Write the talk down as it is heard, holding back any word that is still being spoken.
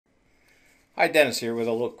Hi, Dennis here with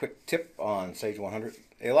a little quick tip on Sage 100.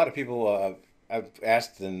 A lot of people I've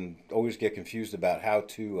asked and always get confused about how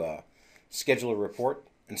to schedule a report,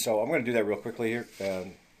 and so I'm going to do that real quickly here.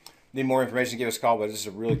 Need more information, give us a call, but this is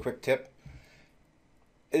a really quick tip.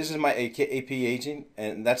 This is my AP aging,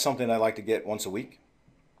 and that's something I like to get once a week.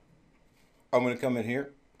 I'm going to come in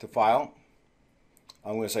here to File.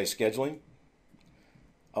 I'm going to say Scheduling.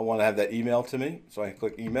 I want to have that email to me, so I can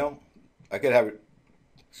click Email. I could have it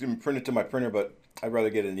print it to my printer, but I'd rather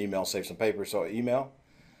get an email, save some paper. So email.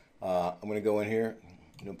 I'm going to go in here,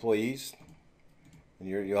 employees, and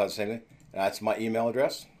you'll have the same thing. And that's my email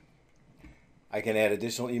address. I can add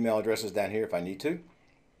additional email addresses down here if I need to.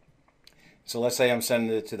 So let's say I'm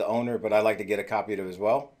sending it to the owner, but I'd like to get a copy of it as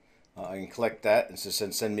well. I can click that and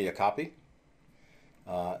just send me a copy.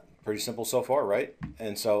 Pretty simple so far, right?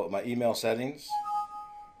 And so my email settings,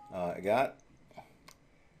 I got.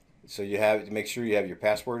 So you have to make sure you have your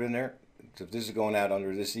password in there. So if this is going out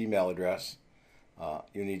under this email address,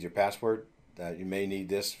 you need your password. You may need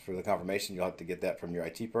this for the confirmation. You'll have to get that from your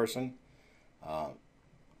IT person. But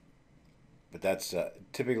that's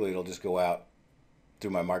typically it'll just go out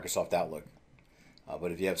through my Microsoft Outlook.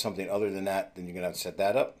 But if you have something other than that, then you're going to have to set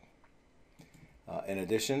that up. In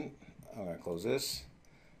addition, I'm going to close this.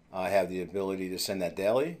 I have the ability to send that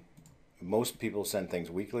daily. Most people send things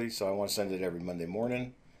weekly, so I want to send it every Monday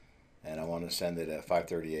morning. And I want to send it at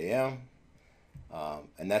 5:30 a.m.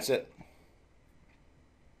 And that's it.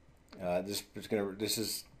 This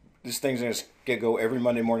thing's gonna go every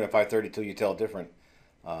Monday morning at 5:30 till you tell it different.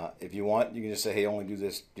 If you want, you can just say, hey, only do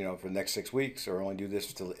this, for the next 6 weeks, or only do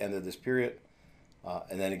this till the end of this period.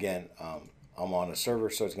 And then again, I'm on a server,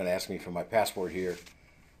 so it's going to ask me for my password here.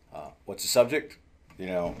 What's the subject?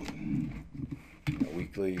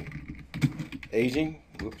 Weekly aging.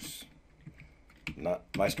 Whoops. Not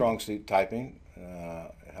my strong suit typing.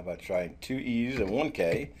 How about trying 2 E's and 1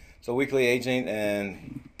 K? So weekly aging,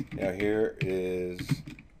 and here is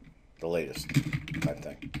the latest type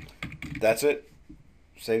thing. That's it.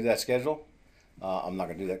 Save that schedule. I'm not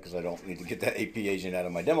going to do that because I don't need to get that AP agent out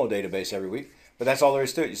of my demo database every week. But that's all there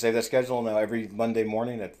is to it. You save that schedule. Now every Monday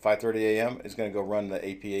morning at 5:30 a.m. it's going to go run the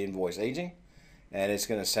APA invoice aging, and it's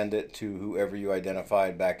going to send it to whoever you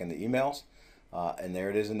identified back in the emails. And there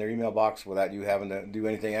it is in their email box without you having to do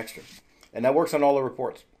anything extra. And that works on all the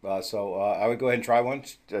reports. So I would go ahead and try one.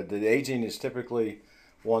 The aging is typically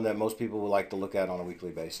one that most people would like to look at on a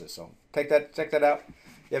weekly basis. So check that out.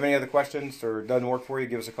 If you have any other questions or it doesn't work for you,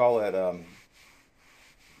 give us a call at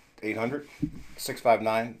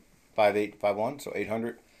 800-659-5851. So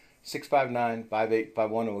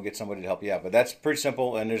 800-659-5851, and we'll get somebody to help you out. But that's pretty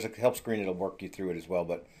simple, and there's a help screen that'll work you through it as well.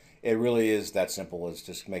 But it really is that simple. It's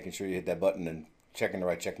just making sure you hit that button and checking the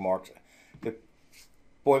right check marks. The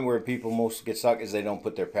point where people most get stuck is they don't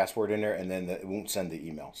put their password in there, and then it won't send the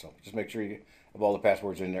email. So just make sure you have all the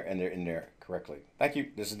passwords in there and they're in there correctly. Thank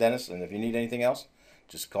you. This is Dennis, and if you need anything else,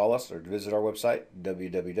 just call us or visit our website,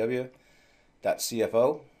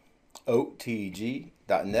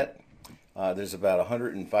 www.cfootg.net. There's about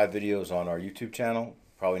 105 videos on our YouTube channel,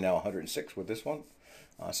 probably now 106 with this one.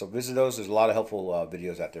 So visit those. There's a lot of helpful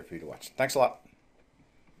videos out there for you to watch. Thanks a lot.